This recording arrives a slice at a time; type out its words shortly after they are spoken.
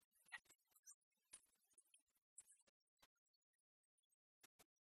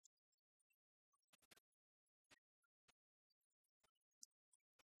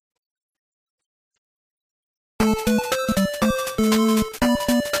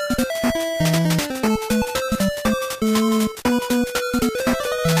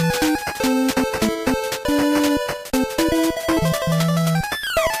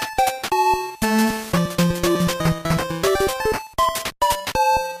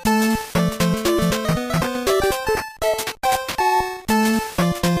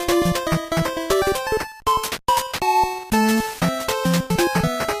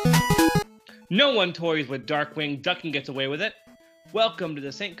Everyone toys with Darkwing Duck and gets away with it. Welcome to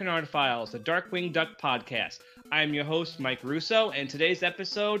the St. Canard Files, the Darkwing Duck podcast. I'm your host, Mike Russo, and today's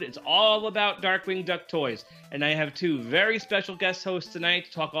episode is all about Darkwing Duck toys. And I have two very special guest hosts tonight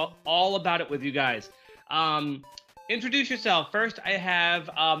to talk all about it with you guys. Introduce yourself. First, I have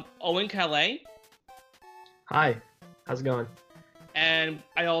Owen Calais. Hi, how's it going? And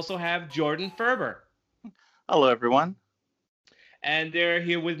I also have Jordan Ferber. Hello, everyone. And they're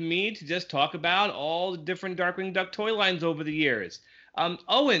here with me to just talk about all the different Darkwing Duck toy lines over the years.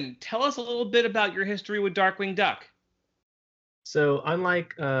 Owen, tell us a little bit about your history with Darkwing Duck. So,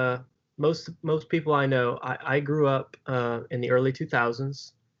 unlike most people I know, I grew up in the early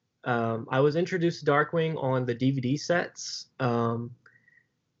 2000s. I was introduced to Darkwing on the DVD sets,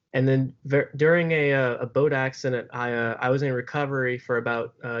 and then during a boat accident, I was in recovery for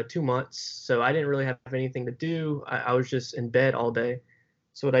about 2 months, so I didn't really have anything to do. I was just in bed all day.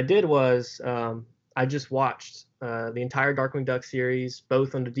 So what I did was I just watched the entire Darkwing Duck series,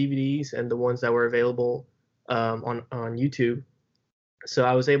 both on the DVDs and the ones that were available on YouTube. So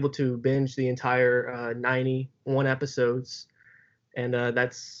I was able to binge the entire 91 episodes, and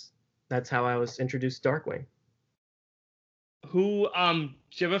that's how I was introduced to Darkwing. Do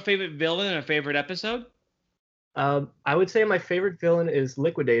you have a favorite villain and a favorite episode? I would say my favorite villain is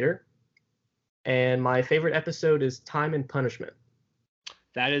Liquidator, and my favorite episode is Time and Punishment.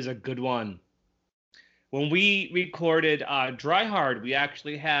 That is a good one. When we recorded Dry Hard, we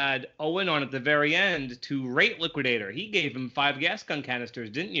actually had Owen on at the very end to rate Liquidator. He gave him 5 gas gun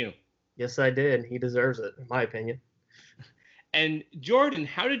canisters, didn't you? Yes, I did. He deserves it, in my opinion. And Jordan,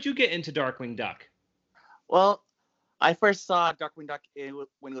 how did you get into Darkwing Duck? Well, I first saw Darkwing Duck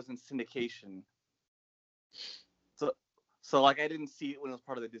when it was in syndication. So like I didn't see it when it was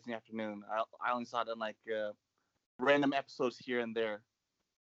part of the Disney Afternoon. I only saw it in like random episodes here and there.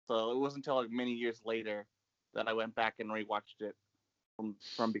 So it wasn't until like many years later that I went back and rewatched it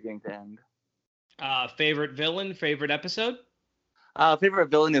from beginning to end. Favorite villain, favorite episode? Favorite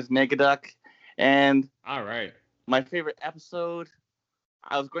villain is Negaduck, and all right. My favorite episode,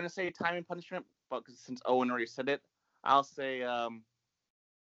 I was going to say Time and Punishment, but since Owen already said it, I'll say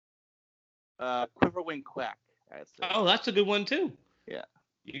Quiverwing Quack. Oh, that's a good one too. Yeah.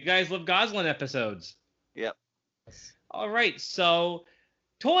 You guys love Goslin episodes. Yep. All right, so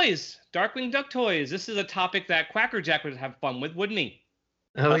toys, Darkwing Duck toys. This is a topic that Quackerjack would have fun with, wouldn't he?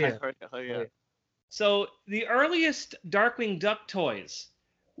 Oh yeah. Oh yeah. So the earliest Darkwing Duck toys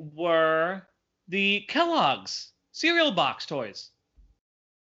were the Kellogg's cereal box toys.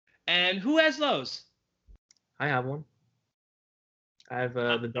 And who has those? I have one. I have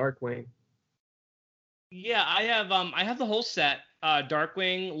the Darkwing. Yeah, I have the whole set.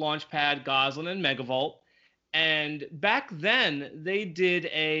 Darkwing, Launchpad, Goslin, and Megavolt. And back then they did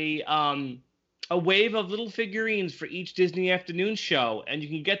a wave of little figurines for each Disney Afternoon show, and you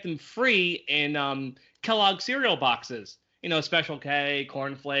can get them free in Kellogg cereal boxes. You know, Special K,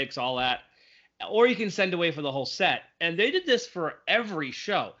 Corn Flakes, all that. Or you can send away for the whole set. And they did this for every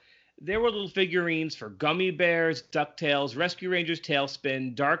show. There were little figurines for Gummy Bears, DuckTales, Rescue Rangers,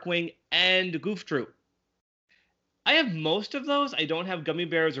 Tailspin, Darkwing, and Goof Troop. I have most of those. I don't have Gummy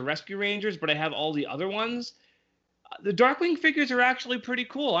Bears or Rescue Rangers, but I have all the other ones. The Darkwing figures are actually pretty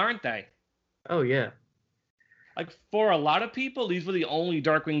cool, aren't they? Oh, yeah. Like, for a lot of people, these were the only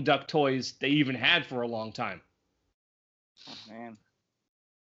Darkwing Duck toys they even had for a long time. Oh, man.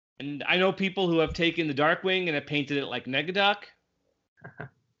 And I know people who have taken the Darkwing and have painted it like Negaduck.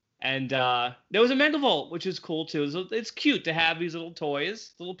 And there was a Megavolt, which is cool too. So it's cute to have these little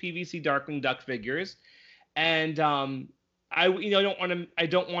toys, little PVC Darkwing Duck figures. And I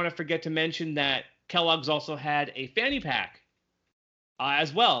don't want to forget to mention that Kellogg's also had a fanny pack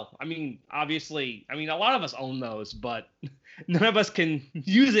as well. I mean, obviously, a lot of us own those, but none of us can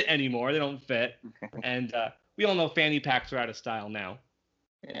use it anymore. They don't fit, and we all know fanny packs are out of style now.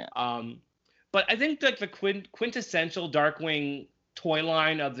 Yeah. But I think that the quintessential Darkwing toy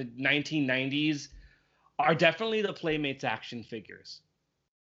line of the 1990s are definitely the Playmates action figures.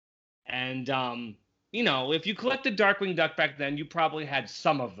 And, if you collected Darkwing Duck back then, you probably had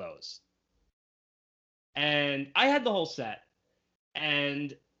some of those. And I had the whole set.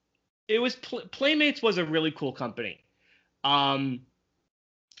 And it was Playmates was a really cool company.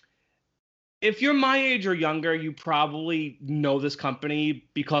 If you're my age or younger, you probably know this company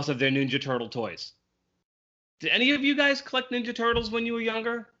because of their Ninja Turtle toys. Did any of you guys collect Ninja Turtles when you were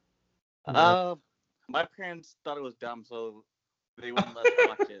younger? My parents thought it was dumb, so they wouldn't let us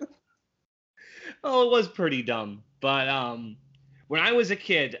watch it. Oh, it was pretty dumb. But when I was a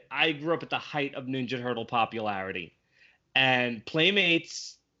kid, I grew up at the height of Ninja Turtle popularity. And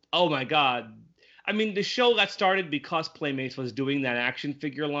Playmates, oh my God. I mean, the show got started because Playmates was doing that action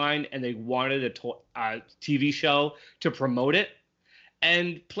figure line, and they wanted a TV show to promote it.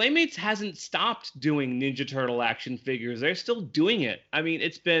 And Playmates hasn't stopped doing Ninja Turtle action figures. They're still doing it. I mean,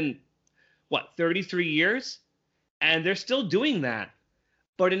 it's been, what, 33 years? And they're still doing that.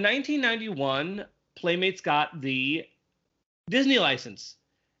 But in 1991, Playmates got the Disney license.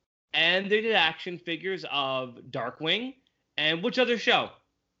 And they did action figures of Darkwing and which other show?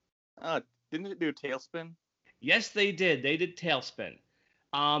 Didn't it do Tailspin? Yes, they did. They did Tailspin.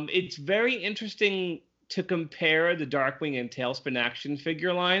 It's very interesting to compare the Darkwing and Tailspin action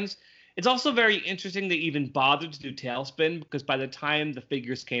figure lines. It's also very interesting they even bothered to do Tailspin because by the time the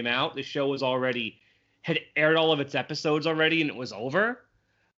figures came out, the show had aired all of its episodes already and it was over.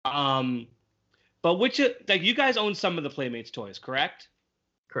 But like you guys own some of the Playmates toys, correct?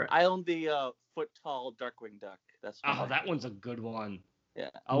 Correct. I own the foot-tall Darkwing duck. That one's a good one. Yeah.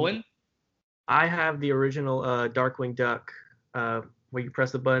 Owen? I have the original Darkwing Duck where you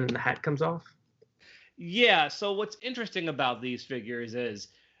press the button and the hat comes off. Yeah, so what's interesting about these figures is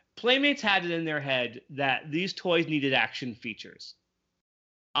Playmates had it in their head that these toys needed action features.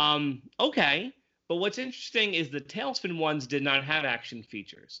 Okay, but what's interesting is the Tailspin ones did not have action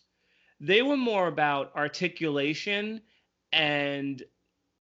features. They were more about articulation and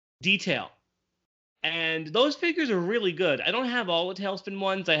detail. And those figures are really good. I don't have all the Tailspin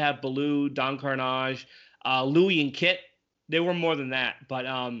ones. I have Baloo, Don Carnage, Louie, and Kit. They were more than that, but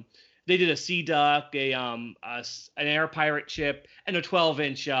they did a Sea Duck, an Air Pirate ship, and a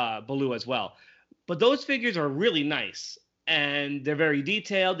 12-inch Baloo as well. But those figures are really nice, and they're very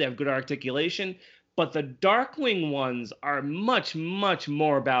detailed. They have good articulation. But the Darkwing ones are much, much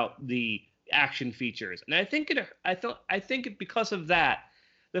more about the action features, and I think because of that,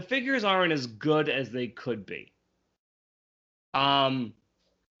 the figures aren't as good as they could be. The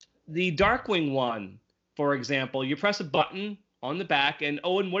Darkwing one, for example, you press a button on the back, and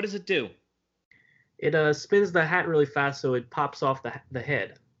Owen, what does it do? It spins the hat really fast, so it pops off the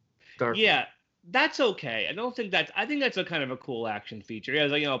head. Darkwing. Yeah, that's okay. I think that's a kind of a cool action feature. It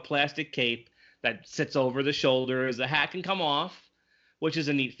has a plastic cape that sits over the shoulders. The hat can come off, which is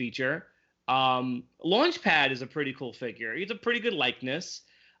a neat feature. Launchpad is a pretty cool figure. He's a pretty good likeness.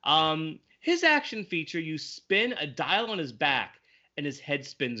 His action feature, you spin a dial on his back and his head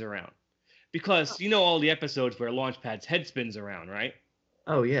spins around. Because you know all the episodes where Launchpad's head spins around, right?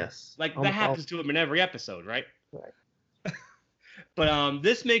 Oh, yes. Like that happens to him in every episode, right? Right. But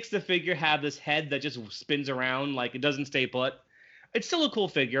this makes the figure have this head that just spins around, like it doesn't stay put. It's still a cool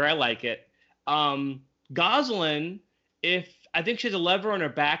figure. I like it. Gosalyn, I think she has a lever on her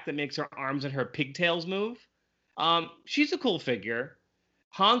back that makes her arms and her pigtails move. She's a cool figure.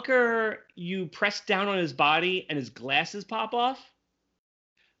 Honker, you press down on his body and his glasses pop off.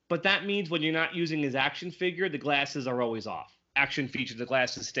 But that means when you're not using his action figure, the glasses are always off. Action feature, the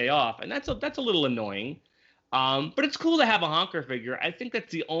glasses stay off. And that's a little annoying. But it's cool to have a Honker figure. I think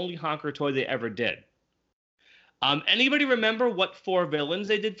that's the only Honker toy they ever did. Anybody remember what 4 villains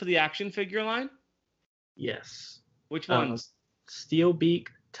they did for the action figure line? Yes. Which ones? Steelbeak,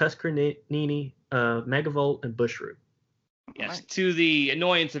 Tuscanini, Megavolt, and Bushroot. Yes, to the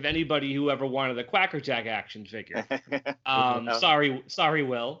annoyance of anybody who ever wanted a Quackerjack action figure. Sorry,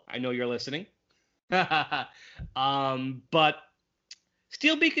 Will. I know you're listening. But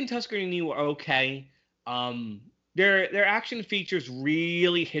Steelbeak and Tuscanini were okay. Their action features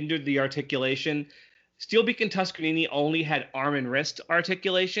really hindered the articulation. Steelbeak and Tuscanini only had arm and wrist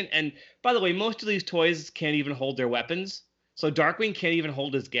articulation. And by the way, most of these toys can't even hold their weapons. So Darkwing can't even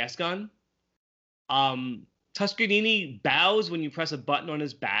hold his gas gun. Tuscanini bows when you press a button on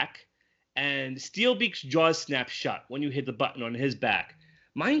his back. And Steelbeak's jaws snap shut when you hit the button on his back.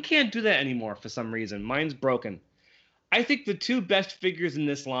 Mine can't do that anymore for some reason. Mine's broken. I think the 2 best figures in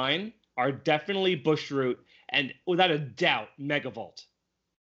this line are definitely Bushroot and, without a doubt, Megavolt.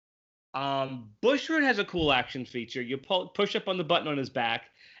 Bushroot has a cool action feature. You push up on the button on his back,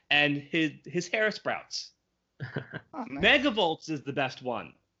 and his hair sprouts. Oh, nice. Megavolt's is the best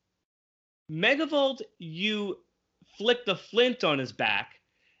one. Megavolt, you flick the flint on his back,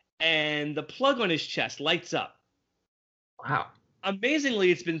 and the plug on his chest lights up. Wow.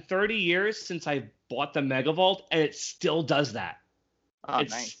 Amazingly, it's been 30 years since I bought the Megavolt, and it still does that. Oh,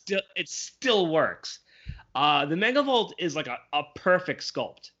 nice. It still works. The Megavolt is like a perfect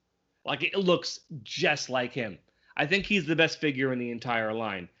sculpt. Like, it looks just like him. I think he's the best figure in the entire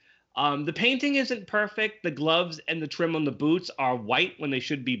line. The painting isn't perfect. The gloves and the trim on the boots are white when they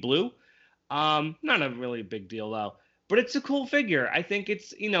should be blue. Not a really big deal, though. But it's a cool figure. I think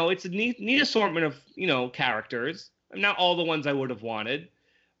it's a neat assortment of, characters. Not all the ones I would have wanted,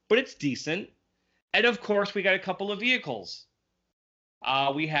 but it's decent. And of course, we got a couple of vehicles.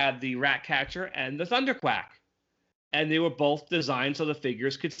 We had the Ratcatcher and the Thunderquack. And they were both designed so the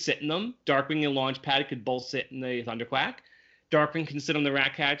figures could sit in them. Darkwing and Launchpad could both sit in the Thunderquack. Darkwing can sit on the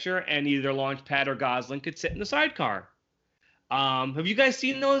Ratcatcher, and either Launchpad or Gosling could sit in the sidecar. Have you guys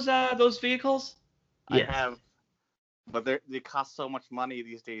seen those vehicles? I Yes. have, but they cost so much money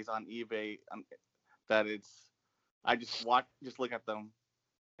these days on eBay that I just look at them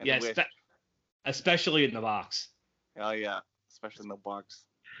and Yes, wish. especially in the box. Oh yeah, especially in the box.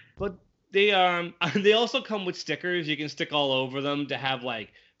 But they also come with stickers you can stick all over them to have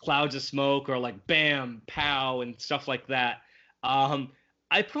like clouds of smoke or like bam, pow, and stuff like that.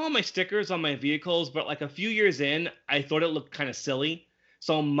 I put all my stickers on my vehicles, but like a few years in, I thought it looked kind of silly.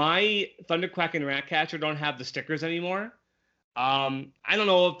 So my Thunderquack and Ratcatcher don't have the stickers anymore. I don't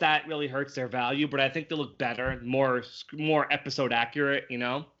know if that really hurts their value, but I think they look better, more episode accurate, you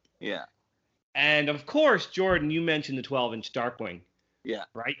know? Yeah. And of course, Jordan, you mentioned the 12-inch Darkwing. Yeah.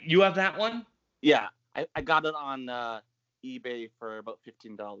 Right? You have that one? Yeah. I got it on eBay for about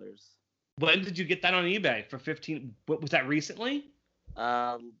 $15. When did you get that on eBay for 15? What was that recently?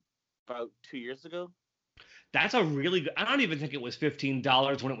 About 2 years ago. That's a really good. I don't even think it was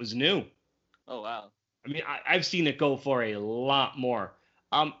 $15 when it was new. Oh wow. I mean, I've seen it go for a lot more.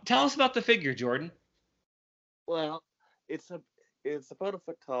 Tell us about the figure, Jordan. Well, it's about a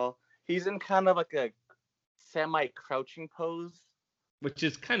foot tall. He's in kind of like a semi-crouching pose. Which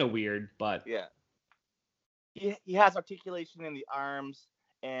is kind of weird, but Yeah. He has articulation in the arms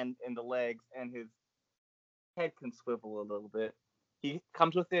and in the legs, and his head can swivel a little bit. He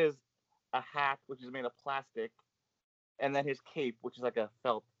comes with a hat, which is made of plastic, and then his cape, which is like a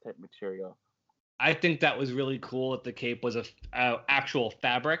felt type material. I think that was really cool that the cape was a actual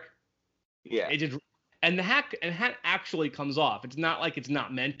fabric. Yeah. It did, and the hat actually comes off. It's not like it's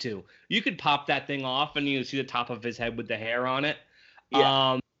not meant to. You could pop that thing off, and you see the top of his head with the hair on it.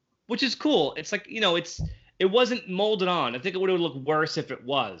 Yeah. Which is cool. It's like, it wasn't molded on. I think it would have looked worse if it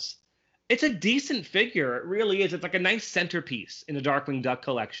was. It's a decent figure. It really is. It's like a nice centerpiece in the Darkwing Duck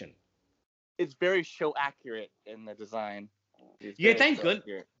collection. It's very show accurate in the design. Yeah, thank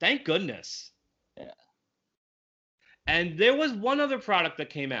goodness. Yeah. And there was one other product that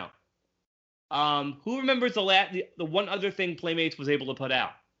came out. Who remembers the one other thing Playmates was able to put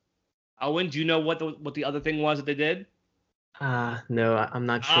out? Owen, do you know what the other thing was that they did? No, I'm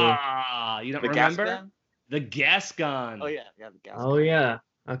not sure. You don't The remember? gas gun? The gas gun. Oh yeah, the gas gun. Oh yeah.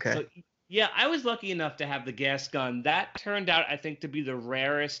 Okay. So, yeah, I was lucky enough to have the gas gun. That turned out, I think, to be the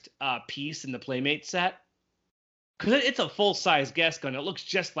rarest piece in the Playmate set. Because it's a full-size gas gun. It looks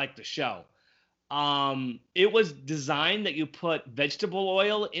just like the show. It was designed that you put vegetable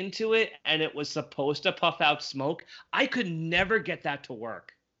oil into it, and it was supposed to puff out smoke. I could never get that to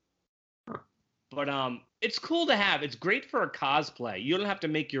work. But it's cool to have. It's great for a cosplay. You don't have to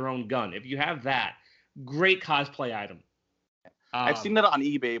make your own gun. If you have that, great cosplay item. I've seen that on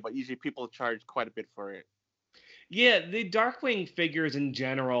eBay, but usually people charge quite a bit for it. Yeah, the Darkwing figures in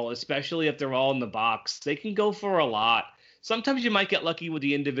general, especially if they're all in the box, they can go for a lot. Sometimes you might get lucky with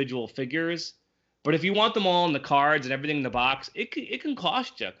the individual figures, but if you want them all in the cards and everything in the box, it can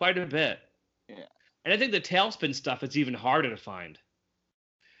cost you quite a bit. Yeah. And I think the Tailspin stuff is even harder to find.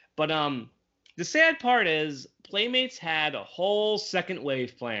 But the sad part is Playmates had a whole second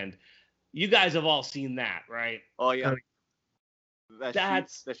wave planned. You guys have all seen that, right? Oh yeah. That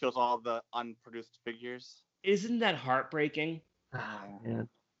That shows all the unproduced figures. isn't that heartbreaking? Man.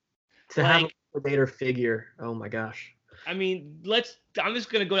 To have a Liquidator figure, oh my gosh. I mean, I'm just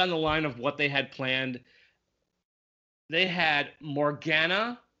going to go down the line of what they had planned. They had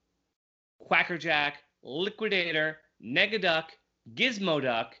Morgana, Quackerjack, Liquidator, Negaduck,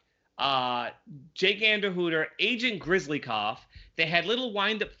 Gizmoduck, Jake Anderhooter, Agent Grizzlycoff. They had little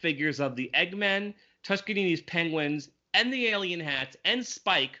wind-up figures of the Eggmen, Tuscany's Penguins, and the Alien Hats, and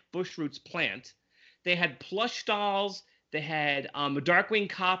Spike, Bushroot's plant. They had plush dolls. They had a Darkwing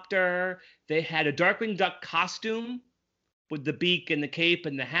copter. They had a Darkwing Duck costume with the beak and the cape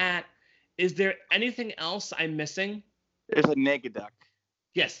and the hat. Is there anything else I'm missing? There's a Negaduck.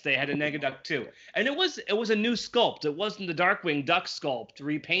 Yes, they had a Negaduck too. And it was a new sculpt. It wasn't the Darkwing Duck sculpt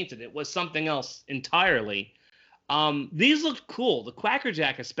repainted. It was something else entirely. These looked cool. The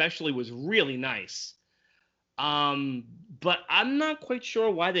Quackerjack especially was really nice. But I'm not quite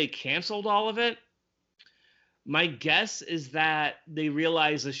sure why they canceled all of it. My guess is that they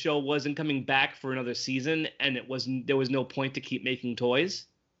realized the show wasn't coming back for another season, and there was no point to keep making toys.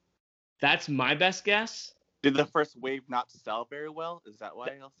 That's my best guess. Did the first wave not sell very well? Is that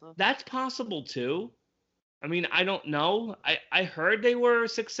why also? That's possible too. I mean, I don't know. I heard they were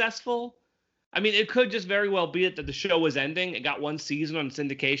successful, I mean, it could just very well be that the show was ending. It got one season on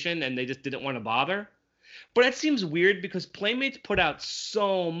syndication, and they just didn't want to bother. But it seems weird because Playmates put out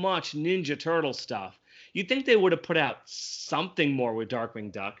so much Ninja Turtle stuff. You'd think they would have put out something more with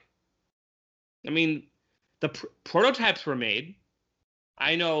Darkwing Duck. I mean, the prototypes were made.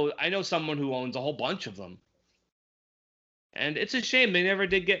 I know someone who owns a whole bunch of them. And it's a shame they never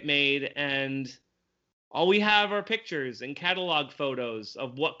did get made, and all we have are pictures and catalog photos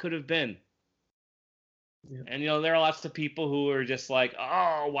of what could have been. Yeah. And, there are lots of people who are just like,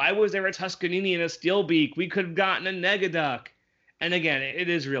 oh, why was there a Tuscanini and a Steelbeak? We could have gotten a Negaduck. And again, it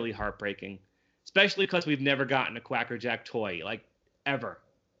is really heartbreaking, especially because we've never gotten a Quackerjack toy, like, ever,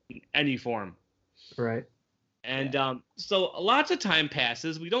 in any form. Right. And so lots of time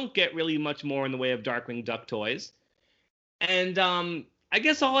passes. We don't get really much more in the way of Darkwing Duck toys. And I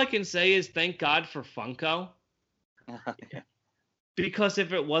guess all I can say is thank God for Funko. Because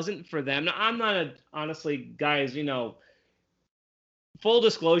if it wasn't for them, now, I'm not honestly, guys, full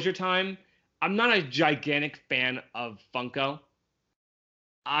disclosure time, I'm not a gigantic fan of Funko.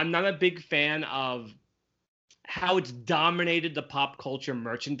 I'm not a big fan of how it's dominated the pop culture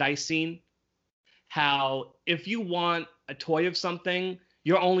merchandise scene. How if you want a toy of something,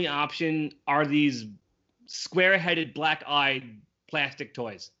 your only option are these square-headed, black-eyed plastic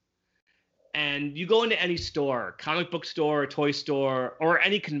toys. And you go into any store, comic book store, toy store, or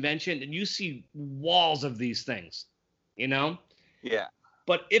any convention, and you see walls of these things, Yeah.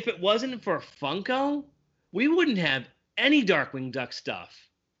 But if it wasn't for Funko, we wouldn't have any Darkwing Duck stuff.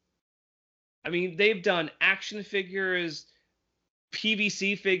 I mean, they've done action figures,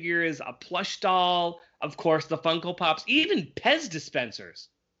 PVC figures, a plush doll, of course, the Funko Pops, even Pez dispensers.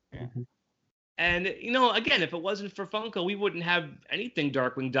 Mhm. And, again, if it wasn't for Funko, we wouldn't have anything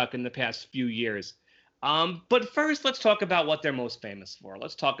Darkwing Duck in the past few years. But first, let's talk about what they're most famous for.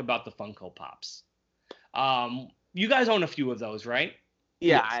 Let's talk about the Funko Pops. You guys own a few of those, right?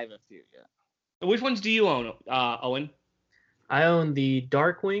 Yeah, Yes. I have a few, yeah. Which ones do you own, Owen? I own the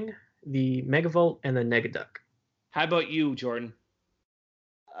Darkwing, the Megavolt, and the Negaduck. How about you, Jordan?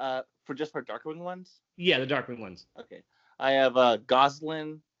 For Darkwing ones? Yeah, the Darkwing ones. Okay. I have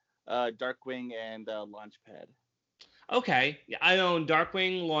Goslin, Darkwing, and Launchpad. Okay. Yeah, I own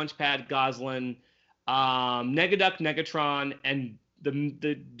Darkwing, Launchpad, Goslin, Negaduck, Negatron, and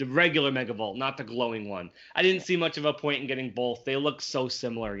the regular Megavolt, not the glowing one. I didn't see much of a point in getting both. They look so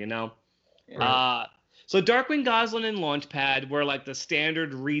similar, Yeah. So Darkwing, Goslin, and Launchpad were like the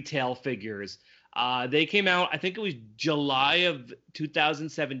standard retail figures. They came out, I think it was July of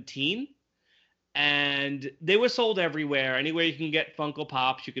 2017. And they were sold everywhere. Anywhere you can get Funko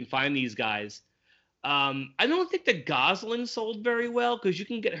Pops, you can find these guys. I don't think the Goslin sold very well because you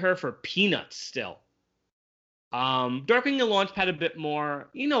can get her for peanuts still. Darkwing and Launchpad a bit more.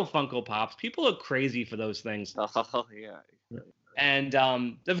 Funko Pops. People are crazy for those things. Oh, yeah. And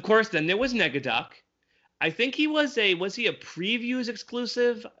of course, then there was Negaduck. I think he was he a previews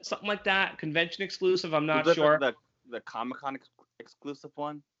exclusive, something like that, convention exclusive. I'm not Was that sure. The Comic-Con exclusive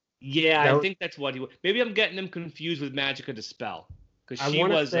one? Yeah, That I was- think that's what he was. Maybe I'm getting him confused with Magica Dispel because I she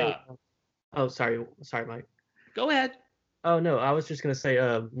want to was. say. Oh, sorry, Mike. Go ahead. Oh no, I was just gonna say,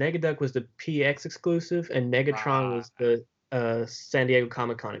 Negaduck was the PX exclusive, and Negatron was the San Diego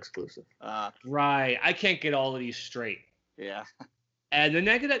Comic-Con exclusive. Right. I can't get all of these straight. Yeah. And the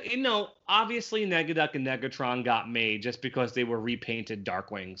Negaduck, obviously Negaduck and Negatron got made just because they were repainted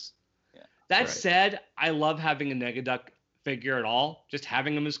Darkwings. Yeah. That Right. said, I love having a Negaduck figure at all. Just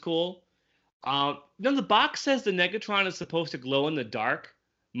having him is cool. The box says the Negatron is supposed to glow in the dark.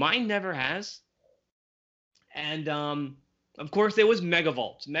 Mine never has. And of course, there was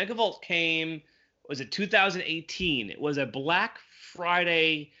Megavolt. Megavolt came, was it 2018? It was a Black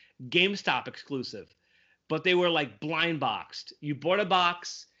Friday GameStop exclusive, but they were like blind boxed. You bought a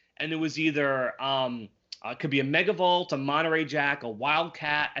box, and it was either it could be a Megavolt, a Monterey Jack, a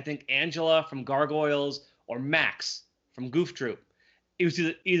Wildcat, I think Angela from Gargoyles, or Max from Goof Troop. It was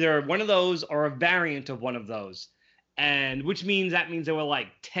either one of those or a variant of one of those, and which means there were like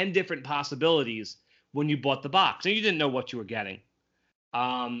 10 different possibilities when you bought the box, and you didn't know what you were getting.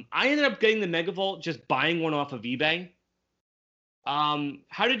 I ended up getting the Megavolt, just buying one off of eBay.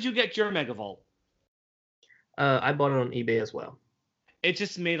 How did you get your Megavolt? I bought it on eBay as well. It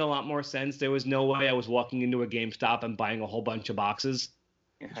just made a lot more sense. There was no way I was walking into a GameStop and buying a whole bunch of boxes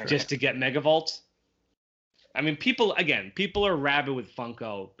just to get Megavolts. I mean, people are rabid with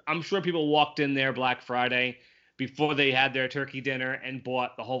Funko. I'm sure people walked in there Black Friday before they had their turkey dinner and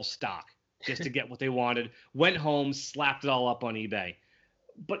bought the whole stock just to get what they wanted. Went home, slapped it all up on eBay.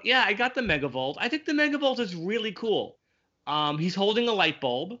 But yeah, I got the Megavolt. I think the Megavolt is really cool. He's holding a light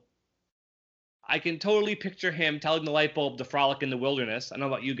bulb. I can totally picture him telling the light bulb to frolic in the wilderness. I don't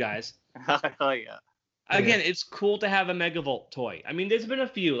know about you guys. Oh yeah. Again, it's cool to have a Megavolt toy. I mean, there's been a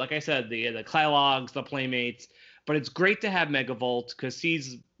few, like I said, the Clylogs, the Playmates, but it's great to have Megavolt because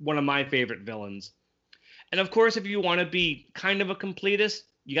he's one of my favorite villains. And of course, if you want to be kind of a completist,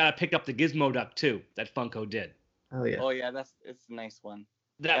 you got to pick up the Gizmo Duck too that Funko did. Oh yeah. Oh yeah, it's a nice one.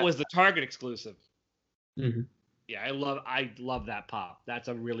 That was the Target exclusive. Mm-hmm. Yeah, I love that pop. That's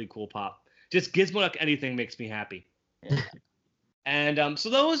a really cool pop. Just Gizmo Duck anything makes me happy. Yeah. And so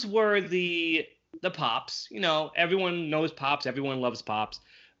those were the pops. You know, everyone knows pops. Everyone loves pops.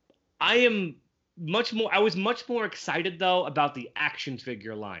 I was much more excited though about the action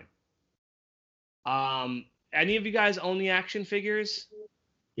figure line. Any of you guys own the action figures?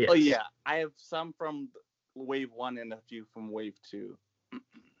 Yes. Oh yeah, I have some from Wave 1 and a few from Wave 2.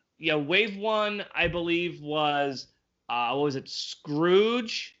 Yeah, Wave 1, I believe, was what was it?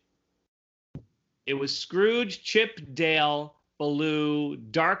 Scrooge. It was Scrooge, Chip, Dale, Baloo,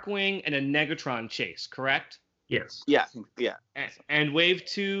 Darkwing, and a Negatron chase, correct? Yes. Yeah, yeah. And Wave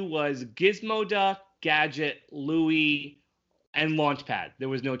 2 was Gizmo Duck, Gadget, Louie, and Launchpad. There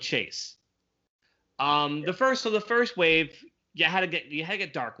was no chase. The first wave, you had to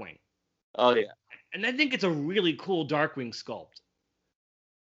get Darkwing. Oh yeah. And I think it's a really cool Darkwing sculpt.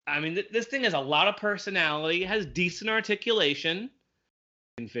 I mean, this thing has a lot of personality. It has decent articulation.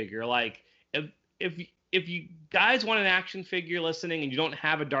 Figure like if you guys want an action figure listening and you don't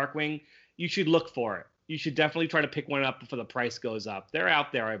have a Darkwing, you should look for it. You should definitely try to pick one up before the price goes up. They're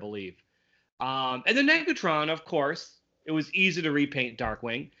out there, I believe. And the Negatron, of course, it was easy to repaint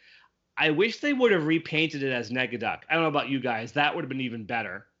Darkwing. I wish they would have repainted it as Negaduck. I don't know about you guys. That would have been even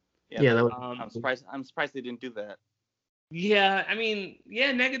better. Yeah, that would. I'm surprised they didn't do that. Yeah, I mean,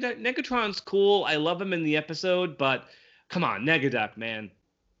 yeah, Negatron's cool. I love him in the episode, but come on, Negaduck, man.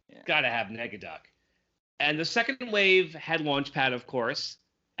 Yeah. Gotta have Negaduck. And the second wave had Launchpad, of course.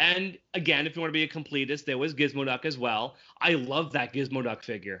 And again, if you want to be a completist, there was Gizmo Duck as well. I love that Gizmo Duck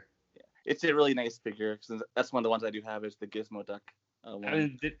figure. Yeah. It's a really nice figure. That's one of the ones I do have is the Gizmo Duck one. I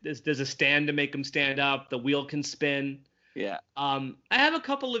mean, there's a stand to make him stand up. The wheel can spin. Yeah. I have a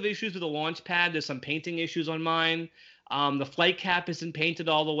couple of issues with the Launchpad. There's some painting issues on mine. The flight cap isn't painted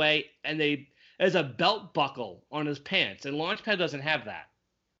all the way, and there's a belt buckle on his pants, and Launchpad doesn't have that.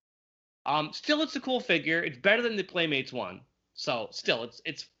 Still, it's a cool figure. It's better than the Playmates one, so still,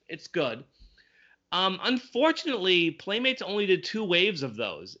 it's good. Unfortunately, Playmates only did 2 waves of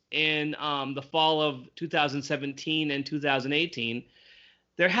those in the fall of 2017 and 2018.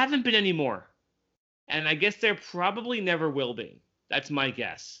 There haven't been any more, and I guess there probably never will be. That's my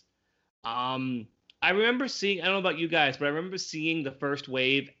guess. I remember seeing, I don't know about you guys, but I remember seeing the first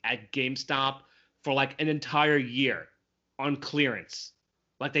wave at GameStop for like an entire year on clearance.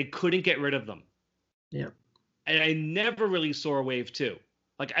 Like they couldn't get rid of them. Yeah. And I never really saw a wave 2.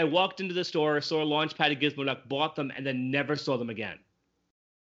 Like I walked into the store, saw a Launchpad and Gizmo Duck, bought them, and then never saw them again.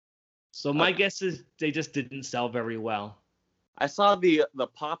 So my guess is they just didn't sell very well. I saw the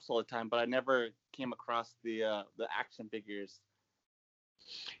pops all the time, but I never came across the action figures.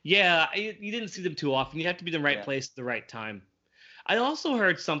 Yeah, you didn't see them too often. You have to be in the right place at the right time. I also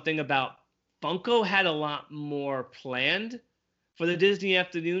heard something about Funko had a lot more planned for the Disney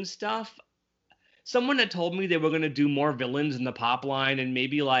Afternoon stuff. Someone had told me they were going to do more villains in the pop line, and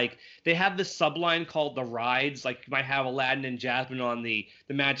maybe like they have this subline called the rides. Like you might have Aladdin and Jasmine on the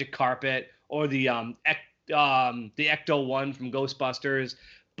magic carpet, or the Ecto one from Ghostbusters.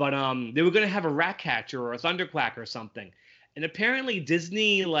 But they were going to have a Ratcatcher or a Thunderquack or something. And apparently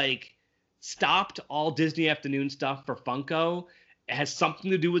Disney like stopped all Disney Afternoon stuff for Funko. It has something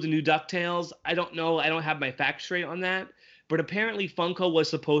to do with the new DuckTales. I don't know. I don't have my facts straight on that. But apparently Funko was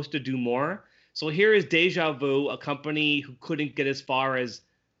supposed to do more. So here is Deja Vu, a company who couldn't get as far as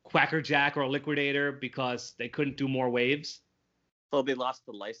Quacker Jack or Liquidator because they couldn't do more waves. So they lost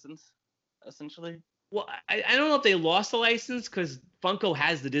the license, essentially? Well, I don't know if they lost the license because Funko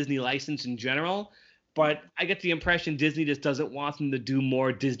has the Disney license in general. But I get the impression Disney just doesn't want them to do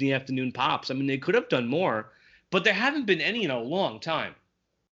more Disney Afternoon pops. I mean, they could have done more, but there haven't been any in a long time.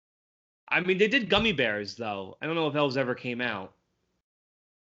 I mean, they did Gummy Bears, though. I don't know if those ever came out.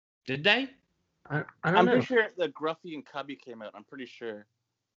 Did they? I don't I'm know. pretty sure the Gruffy and Cubby came out. I'm pretty sure.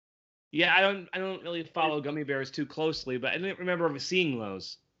 Yeah, I don't really follow Gummy Bears too closely, but I didn't remember ever seeing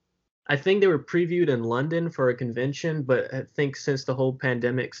those. I think they were previewed in London for a convention, but I think since the whole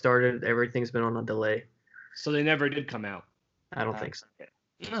pandemic started, everything's been on a delay. So they never did come out. I don't think so.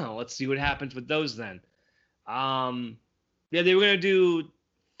 Oh, let's see what happens with those then. Yeah, they were going to do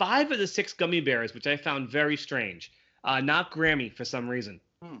 5 of the 6 Gummy Bears, which I found very strange. Not Grammy for some reason.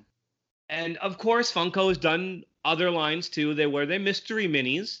 And of course, Funko has done other lines too. They were their mystery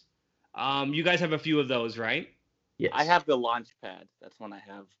minis. You guys have a few of those, right? Yes. I have the launch pad. That's one I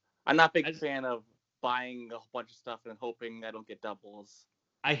have. I'm not a big As- fan of buying a whole bunch of stuff and hoping I don't get doubles.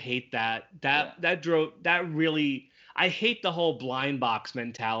 I hate that. Yeah. That really. I hate the whole blind box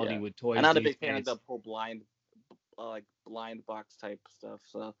mentality Yeah. with I'm toys not a these big fan of days. the whole blind box type stuff.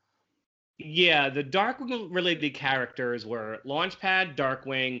 So Yeah, the Darkwing related characters were Launchpad,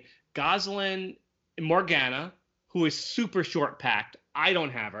 Darkwing, Goslin, Morgana, who is super short packed. I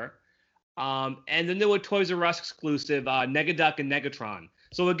don't have her. And then there were Toys R Us exclusive Negaduck and Negatron.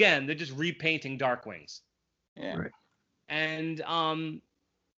 So again, they're just repainting Darkwings. yeah. Right. And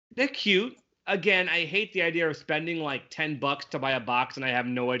they're cute. Again, I hate the idea of spending like $10 to buy a box and I have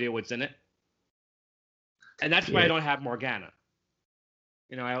no idea what's in it. And that's why I Yeah. don't have Morgana.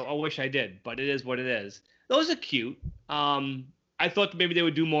 You know, I wish I did, but it is what it is. Those are cute. I thought maybe they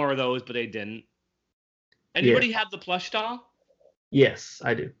would do more of those, but they didn't. Anybody have the plush doll? Yes,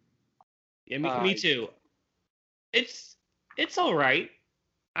 I do. Yeah, me too. It's all right.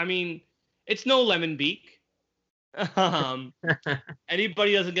 I mean, it's no Lemon Beak.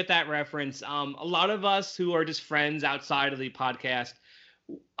 Anybody doesn't get that reference. A lot of us who are just friends outside of the podcast,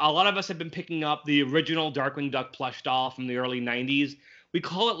 a lot of us have been picking up the original Darkwing Duck plush doll from the early 90s. We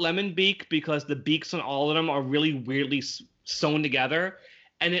call it Lemon Beak because the beaks on all of them are really weirdly sewn together.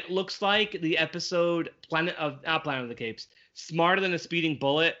 And it looks like the episode Planet of the Capes, Smarter Than a Speeding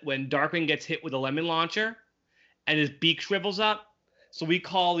Bullet, when Darkwing gets hit with a lemon launcher and his beak shrivels up. So we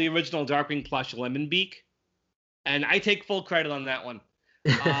call the original Darkwing plush Lemon Beak. And I take full credit on that one.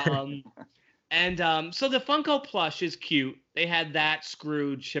 So the Funko plush is cute. They had that,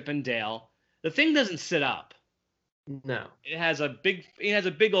 Scrooge, Chip and Dale. The thing doesn't sit up. No. It has a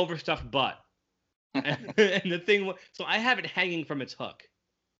big overstuffed butt. And the thing, so I have it hanging from its hook.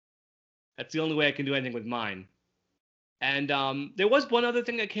 That's the only way I can do anything with mine. And there was one other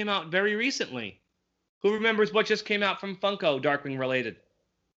thing that came out very recently. Who remembers what just came out from Funko, Darkwing related?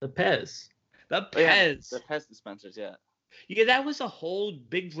 The Pez. The Oh, yeah, Pez. the Pez dispensers, yeah. Yeah, that was a whole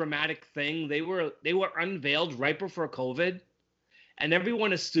big dramatic thing. They were unveiled right before COVID, and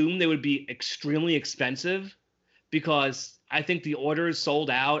everyone assumed they would be extremely expensive because I think the orders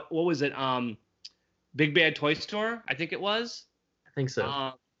sold out. What was it? Big Bad Toy Store, I think it was. I think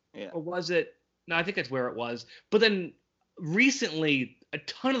so. Yeah. Or was it? No, I think that's where it was. But then recently, a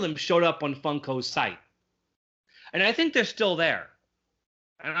ton of them showed up on Funko's site, and I think they're still there.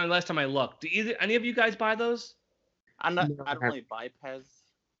 I don't know, last time I looked. Do any of you guys buy those? I don't No, really buy Pez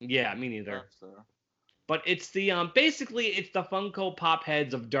Yeah, me neither. stuff, so. But it's the basically it's the Funko Pop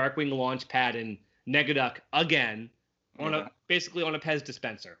heads of Darkwing, Launchpad, and Negaduck again basically on a Pez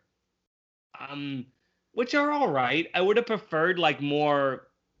dispenser. Which are all right. I would have preferred like more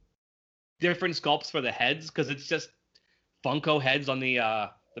different sculpts for the heads because it's just Funko heads on the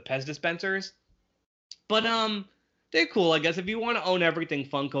Pez dispensers. But they're cool, I guess. If you want to own everything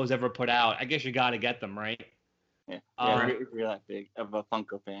Funko's ever put out, I guess you got to get them, right? Yeah, Right. if you're that big of a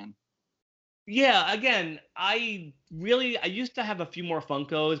Funko fan. Yeah, again, I used to have a few more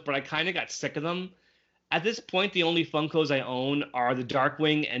Funkos, but I kind of got sick of them. At this point, the only Funkos I own are the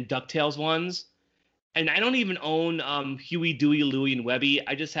Darkwing and DuckTales ones. And I don't even own Huey, Dewey, Louie, and Webby.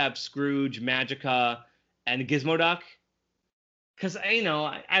 I just have Scrooge, Magica, and Gizmo Duck. Because I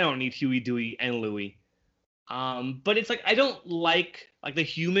don't need Huey, Dewey, and Louie. But it's like I don't like the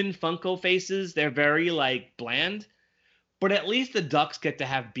human Funko faces. They're very like bland. But at least the ducks get to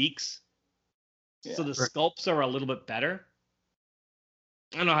have beaks. Yeah. So the sculpts are a little bit better.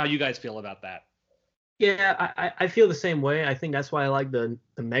 I don't know how you guys feel about that. Yeah, I feel the same way. I think that's why I like the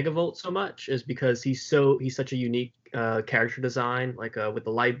Megavolt so much, is because he's such a unique character design, like with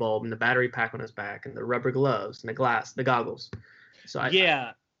the light bulb and the battery pack on his back and the rubber gloves and the goggles. So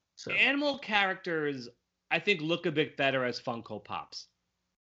Animal characters I think look a bit better as Funko Pops.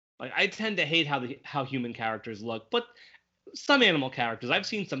 Like I tend to hate how human characters look, but some animal characters, I've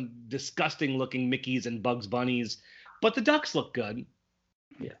seen some disgusting looking Mickeys and Bugs Bunnies, but the ducks look good.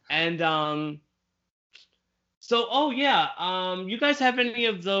 Yeah. And you guys have any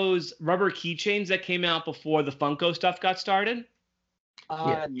of those rubber keychains that came out before the Funko stuff got started?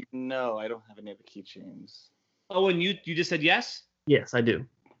 Yeah. No, I don't have any of the keychains. Oh, and you just said yes? Yes, I do.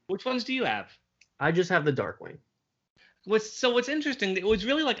 Which ones do you have? I just have the Darkwing. What's interesting, it was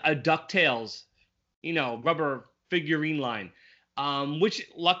really like a DuckTales, rubber figurine line, which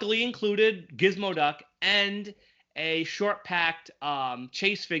luckily included Gizmo Duck and a short-packed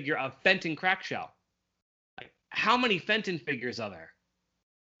chase figure of Fenton Crackshell. Like, how many Fenton figures are there?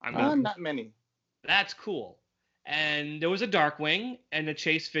 Not many. That's cool. and there was a Darkwing and a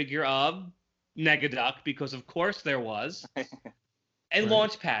chase figure of Negaduck, because of course there was, and Right.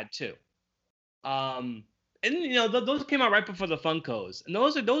 Launchpad too. And those came out right before the Funkos, and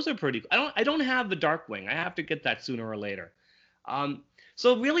those are pretty. I don't have the Darkwing. I have to get that sooner or later. Um,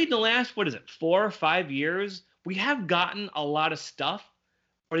 so really, the last, what is it, 4 or 5 years, we have gotten a lot of stuff,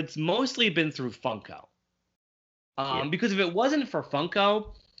 but it's mostly been through Funko. Yeah. Because if it wasn't for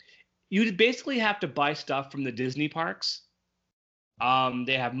Funko, you'd basically have to buy stuff from the Disney parks.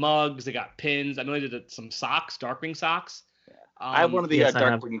 They have mugs, they got pins. I know they did some socks, Darkwing socks. I have one of the Yes, I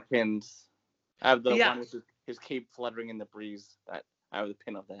have. Darkwing pins. I have the Yeah. one with his cape fluttering in the breeze. That I have the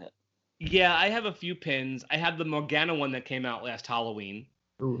pin of that. Yeah, I have a few pins. I have the Morgana one that came out last Halloween,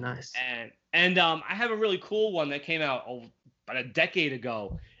 Ooh, nice. and I have a really cool one that came out about a decade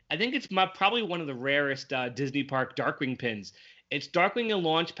ago. I think it's probably one of the rarest Disney Park Darkwing pins. It's Darkwing and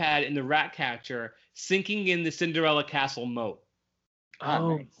Launchpad in the Ratcatcher sinking in the Cinderella Castle moat,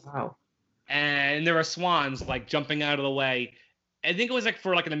 Oh, nice. wow. and there are swans like jumping out of the way. I think it was like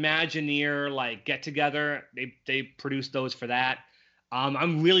for like an Imagineer like get together. They produced those for that.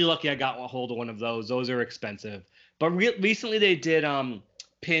 I'm really lucky I got a hold of one of those. Those are expensive. But recently they did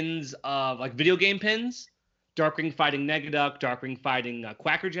pins of like video game pins. Darkwing fighting Negaduck, Darkwing fighting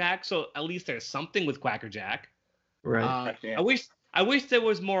Quackerjack. So at least there's something with Quackerjack. Right. Yeah. I wish there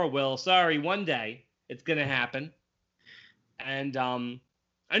was more. Will, sorry, one day it's gonna happen. And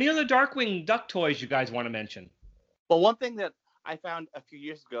any other Darkwing Duck toys you guys want to mention? But one thing that I found a few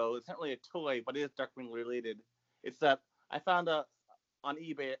years ago, it's not really a toy, but it is Darkwing related. It's that I found on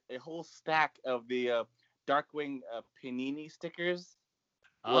eBay a whole stack of the Darkwing Panini stickers.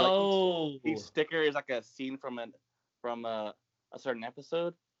 Where like Oh, each sticker is like a scene from a certain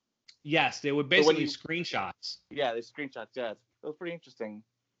episode. yes, they were So when basically you screenshots. yeah, the screenshots. Yeah, it was pretty interesting.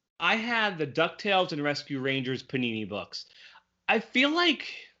 I had the DuckTales and Rescue Rangers Panini books. I feel like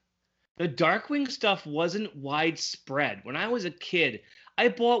the Darkwing stuff wasn't widespread. When I was a kid, I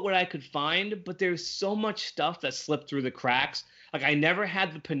bought what I could find, but there's so much stuff that slipped through the cracks. Like I never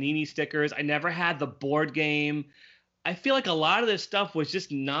had the Panini stickers, I never had the board game. I feel like a lot of this stuff was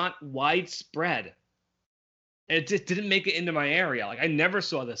just not widespread. It just didn't make it into my area. Like I never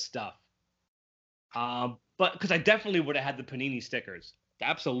saw this stuff. But because I definitely would have had the Panini stickers.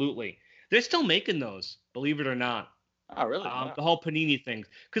 Absolutely. They're still making those, believe it or not. Oh, really? Wow. The whole Panini thing.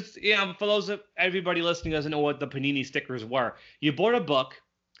 Because, for those of everybody listening doesn't know what the Panini stickers were, you bought a book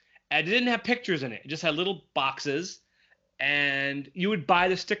and it didn't have pictures in it. It just had little boxes, and you would buy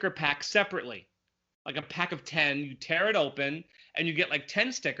the sticker pack separately. Like a pack of 10, you tear it open, and you get like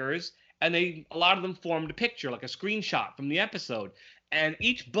 10 stickers, and a lot of them formed a picture, like a screenshot from the episode. And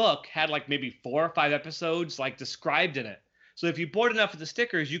each book had like maybe 4 or 5 episodes like described in it. So if you bought enough of the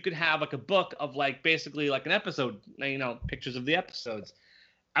stickers, you could have like a book of like basically like an episode, pictures of the episodes.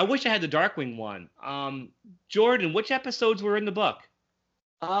 I wish I had the Darkwing one. Jordan, which episodes were in the book?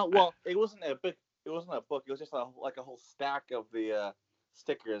 Well, it wasn't a book. It wasn't a book. It was just like a whole stack of the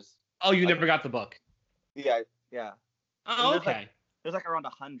stickers. Oh, you Like, never got the book. yeah, yeah. Oh, There's okay. There's like around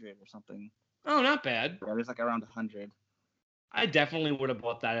 100 or something. Oh, not bad. Yeah, there's like around 100. I definitely would have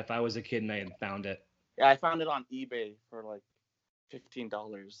bought that if I was a kid and I had found it. Yeah, I found it on eBay for like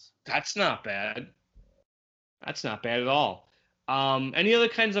 $15. That's not bad. That's not bad at all. Any other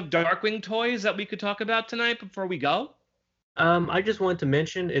kinds of Darkwing toys that we could talk about tonight before we go? I just wanted to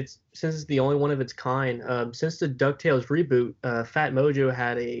mention since it's the only one of its kind. Since the DuckTales reboot, Fat Mojo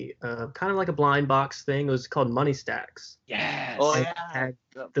had a kind of like a blind box thing. It was called Money Stacks. Yes. Oh It yeah. had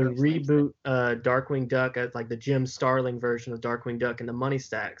That the place name's reboot Darkwing Duck as like the Jim Starling version of Darkwing Duck and the Money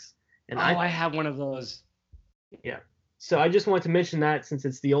Stacks. And I have one of those. yeah. So I just wanted to mention that since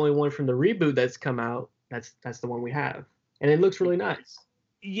it's the only one from the reboot that's come out, that's the one we have, and it looks really nice.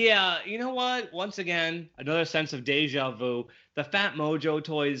 Yeah, you know what? Once again, another sense of deja vu. The Fat Mojo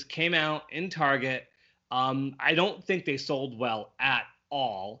toys came out in Target. I don't think they sold well at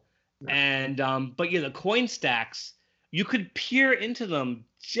all. No. And but yeah, the coin stacks, you could peer into them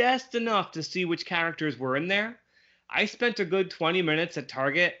just enough to see which characters were in there. I spent a good 20 minutes at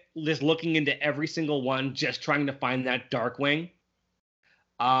Target just looking into every single one, just trying to find that Darkwing.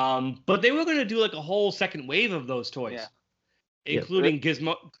 But they were going to do like a whole second wave of those toys. Yeah. Including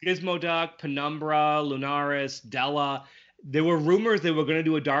Gizmo Duck, Penumbra, Lunaris, Della. There were rumors they were going to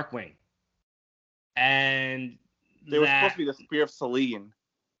do a Darkwing. And They were supposed to be the Spear of Selene.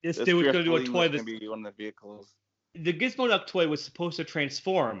 they were going to do a toy that's going to be one of the vehicles. The Gizmo Duck toy was supposed to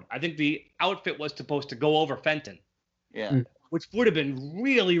transform. I think the outfit was supposed to go over Fenton. Yeah. Which would have been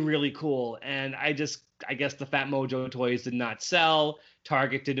really, really cool. And I guess the Fat Mojo toys did not sell.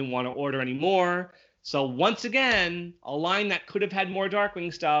 Target didn't want to order anymore. So once again, a line that could have had more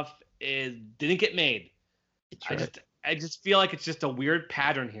Darkwing stuff didn't get made. That's right. I just feel like it's just a weird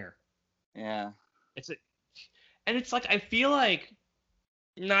pattern here. Yeah. And it's like I feel like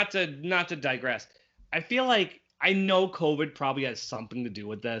not to digress. I feel like I know COVID probably has something to do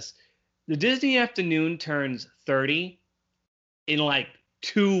with this. The Disney Afternoon turns 30 in like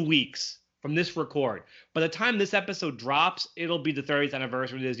 2 weeks from this record. By the time this episode drops, it'll be the 30th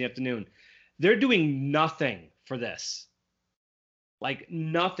anniversary of Disney Afternoon. They're doing nothing for this. Like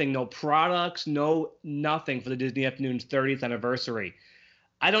nothing, no products, no nothing for the Disney Afternoon's 30th anniversary.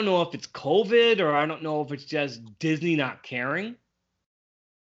 I don't know if it's COVID or I don't know if it's just Disney not caring.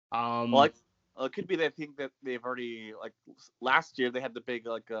 Well, it could be they think that they've already, like, last year they had the big,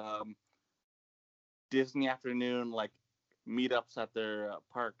 like, Disney Afternoon, like, meetups at their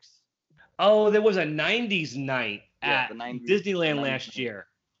parks. Oh, there was a 90s night Yeah, at the 90s, Disneyland the 90s last night. year.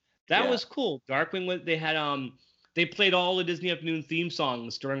 That Yeah. was cool. Darkwing they had they played all the Disney Afternoon theme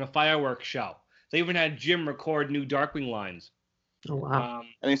songs during a fireworks show. They even had Jim record new Darkwing lines. Oh wow.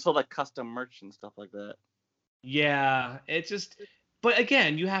 And they sold, like, custom merch and stuff like that. Yeah, it's just. But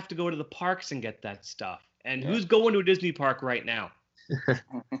again, you have to go to the parks and get that stuff. And Yeah. who's going to a Disney park right now?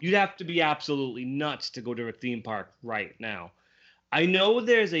 You'd have to be absolutely nuts to go to a theme park right now. I know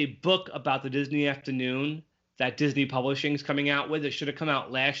there's a book about the Disney Afternoon that Disney Publishing is coming out with. It should have come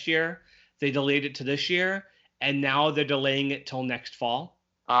out last year. They delayed it to this year, and now they're delaying it till next fall.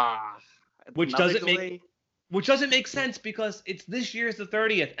 Which doesn't make sense because it's this year's the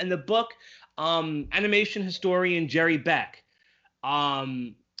 30th, and the book, animation historian Jerry Beck,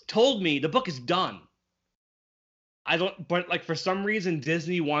 told me the book is done. But like for some reason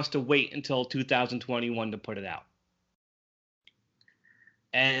Disney wants to wait until 2021 to put it out.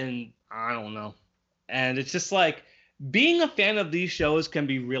 And I don't know. And it's just like being a fan of these shows can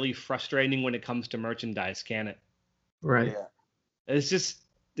be really frustrating when it comes to merchandise, can it? Right. Yeah. It's just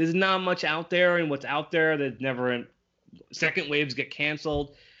there's not much out there, and what's out there that never second waves get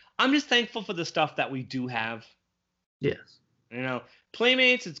canceled. I'm just thankful for the stuff that we do have. Yes. You know,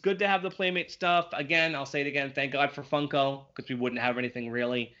 Playmates, it's good to have the Playmate stuff. Again, I'll say it again, thank God for Funko, because we wouldn't have anything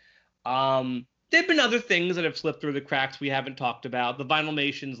really. There've been other things that have slipped through the cracks we haven't talked about. The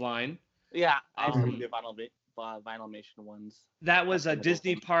Vinylmations line. Yeah, I see the Vinylmation ones. That was a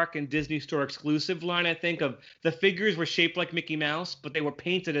Disney Park and Disney Store exclusive line, I think, of the figures were shaped like Mickey Mouse, but they were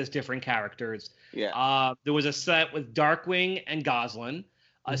painted as different characters. Yeah. There was a set with Darkwing and Goslin,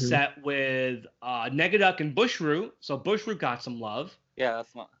 a set with Negaduck and Bushroot, so Bushroot got some love. Yeah,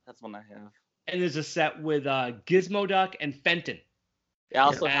 that's one I have. And there's a set with Gizmoduck and Fenton. Yeah, I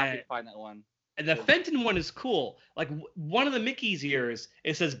also happy to find that one. And the Fenton one is cool. Like one of the Mickey's ears,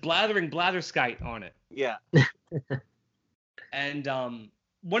 it says "Blathering Blatherskite" on it. Yeah. And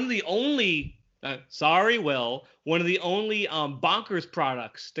one of the only, sorry, Will, one of the only Bonkers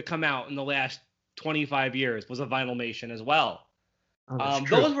products to come out in the last 25 years was a Vinylmation as well. Oh,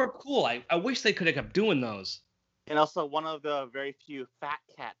 those were cool. I wish they could have kept doing those. And also, one of the very few Fat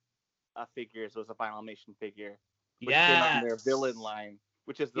Cat figures was a Vinylmation figure. Which came out in their villain line,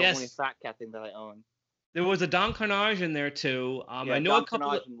 which is the only Fat Cat thing that I own. There was a Don Carnage in there too. Yeah, I know Don a couple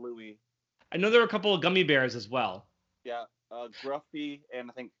Carnage and Louie. I know there were a couple of gummy bears as well. Yeah, Gruffy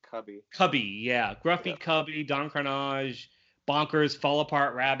and I think Cubby. Cubby, yeah. Gruffy, Cubby, Don Carnage, Bonkers, Fall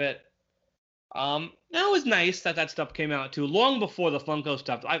Apart Rabbit. That was nice that stuff came out too, long before the Funko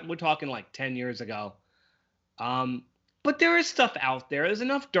stuff. We're talking like 10 years ago. But there is stuff out there. There's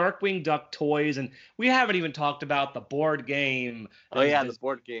enough Darkwing Duck toys, and we haven't even talked about the board game. The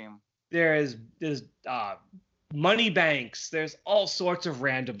board game. There's money banks. There's all sorts of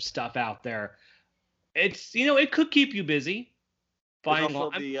random stuff out there. It's it could keep you busy. There's also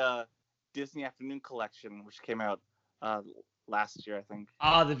the Disney Afternoon collection, which came out last year, I think.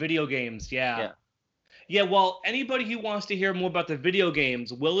 The video games, yeah. Yeah, well, anybody who wants to hear more about the video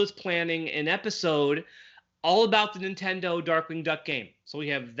games, Will is planning an episode all about the Nintendo Darkwing Duck game. So we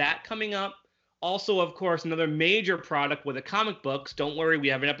have that coming up. Also, of course, another major product with the comic books. Don't worry, we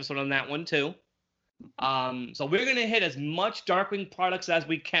have an episode on that one too. So we're going to hit as much Darkwing products as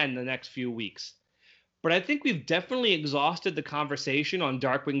we can the next few weeks. But I think we've definitely exhausted the conversation on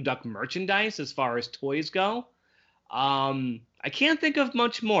Darkwing Duck merchandise as far as toys go. I can't think of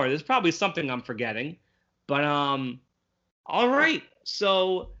much more. There's probably something I'm forgetting. But all right.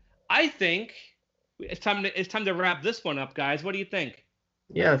 So I think it's time to wrap this one up, guys. What do you think?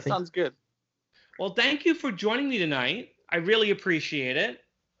 Yeah, sounds good. Well, thank you for joining me tonight. I really appreciate it.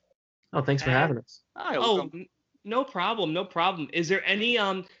 Oh, thanks for having us. No problem. No problem. Is there any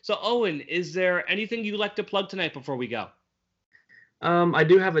so Owen, is there anything you'd like to plug tonight before we go? I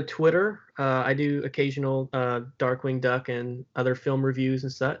do have a Twitter. I do occasional Darkwing Duck and other film reviews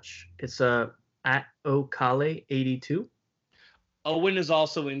and such. It's at Okale82. Owen is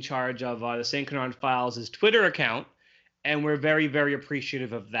also in charge of the St. Canard Files' Twitter account, and we're very, very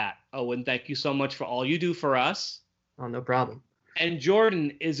appreciative of that. Owen, thank you so much for all you do for us. Oh, no problem. And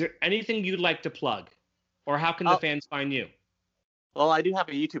Jordan, is there anything you'd like to plug? Or how can the fans find you? Well, I do have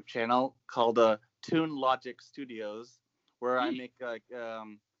a YouTube channel called Toon Logic Studios, where I make like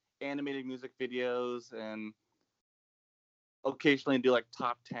animated music videos and occasionally do like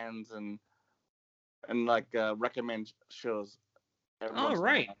top 10s and like recommend shows. All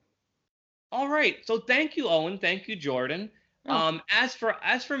right. All right. So thank you, Owen. Thank you, Jordan. Yeah. As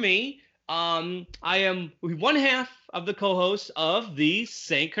for me, I am one half of the co-hosts of the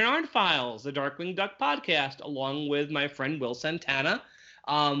St. Canard Files, the Darkwing Duck podcast, along with my friend Will Santana.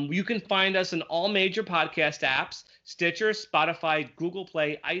 You can find us in all major podcast apps: Stitcher, Spotify, Google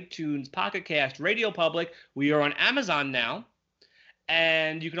Play, iTunes, Pocket Cast, Radio Public. We are on Amazon now.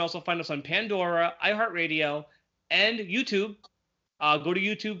 And you can also find us on Pandora, iHeartRadio, and YouTube. Go to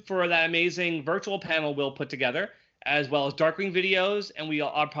YouTube for that amazing virtual panel Will put together, as well as Darkwing videos, and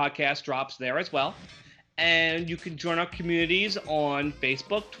our podcast drops there as well. And you can join our communities on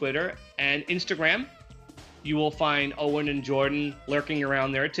Facebook, Twitter, and Instagram. You will find Owen and Jordan lurking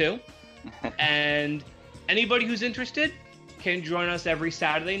around there too. And anybody who's interested can join us every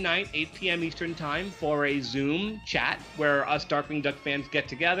Saturday night, 8 p.m. Eastern Time, for a Zoom chat where us Darkwing Duck fans get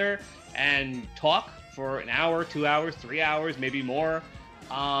together and talk for an hour, 2 hours, 3 hours, maybe more.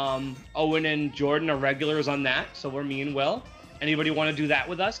 Owen and Jordan are regulars on that, so we're me and Will. Anybody want to do that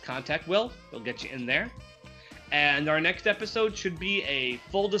with us, contact Will. We'll get you in there. And our next episode should be a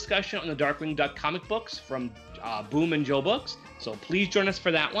full discussion on the Darkwing Duck comic books from Boom and Joe Books, so please join us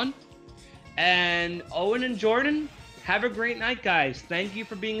for that one. And Owen and Jordan, have a great night, guys. Thank you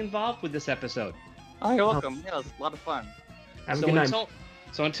for being involved with this episode. Oh, you're welcome. Yeah, it was a lot of fun. Have a good night.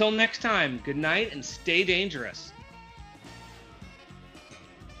 So until next time, good night and stay dangerous.